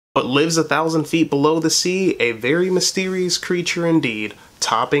but lives 1,000 feet below the sea, a very mysterious creature indeed.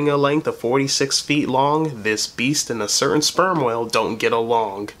 Topping a length of 46 feet long, this beast and a certain sperm whale don't get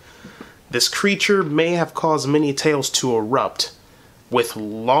along. This creature may have caused many tales to erupt, with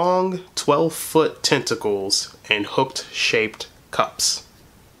long 12-foot tentacles and hooked-shaped cups.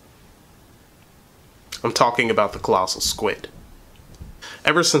 I'm talking about the Colossal Squid.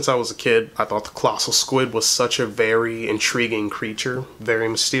 Ever since I was a kid, I thought the Colossal Squid was such a very intriguing creature, very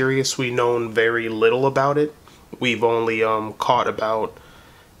mysterious. We've known very little about it. We've only caught about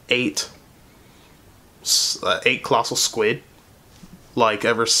eight Colossal Squid, like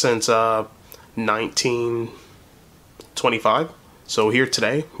ever since 1925. So here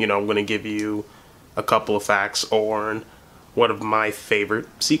today, I'm going to give you a couple of facts on one of my favorite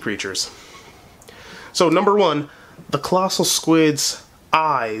sea creatures. So number one, the Colossal Squid's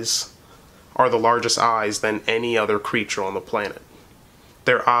eyes are the largest eyes than any other creature on the planet.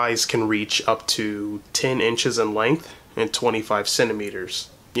 Their eyes can reach up to 10 inches in length and 25 centimeters,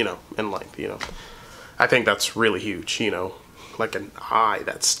 in length, I think that's really huge, like an eye,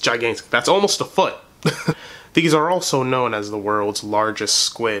 that's gigantic. That's almost a foot. These are also known as the world's largest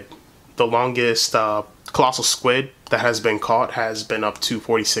squid. The longest colossal squid that has been caught has been up to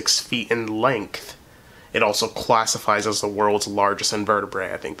 46 feet in length. It also classifies as the world's largest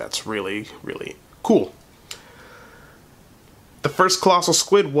invertebrate. I think that's really, really cool. The first colossal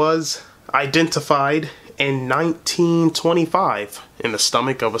squid was identified in 1925 in the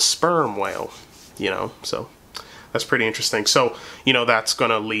stomach of a sperm whale, so that's pretty interesting. So, that's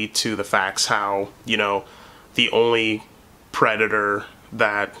going to lead to the facts how, the only predator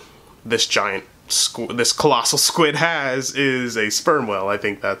that this colossal squid has is a sperm whale. I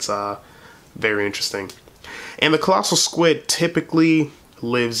think that's very interesting. And the colossal squid typically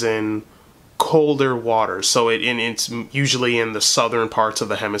lives in colder waters, so it's usually in the southern parts of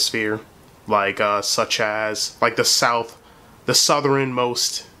the hemisphere, like such as like the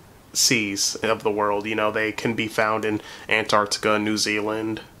southernmost seas of the world. They can be found in Antarctica, New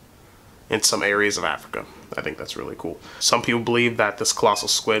Zealand, and some areas of Africa. I think that's really cool. Some people believe that this colossal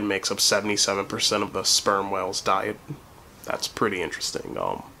squid makes up 77% of the sperm whale's diet. That's pretty interesting.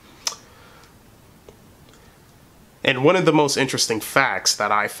 And one of the most interesting facts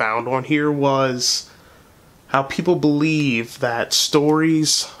that I found on here was how people believe that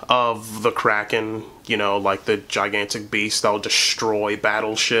stories of the Kraken, like the gigantic beast that'll destroy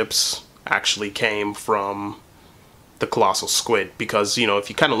battleships, actually came from the colossal squid. Because, if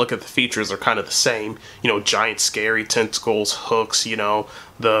you kind of look at the features, they're kind of the same. Giant scary tentacles, hooks,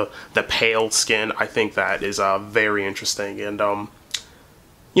 the pale skin. I think that is very interesting. And,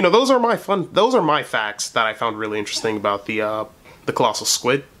 those are my facts that I found really interesting about the colossal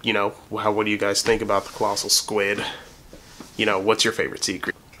squid. What do you guys think about the colossal squid? What's your favorite sea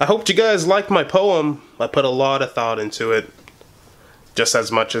creature? I hope you guys liked my poem. I put a lot of thought into it, just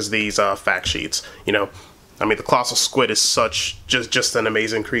as much as these fact sheets. The colossal squid is just an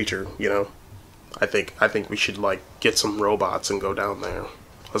amazing creature. I think we should get some robots and go down there.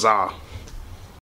 Huzzah!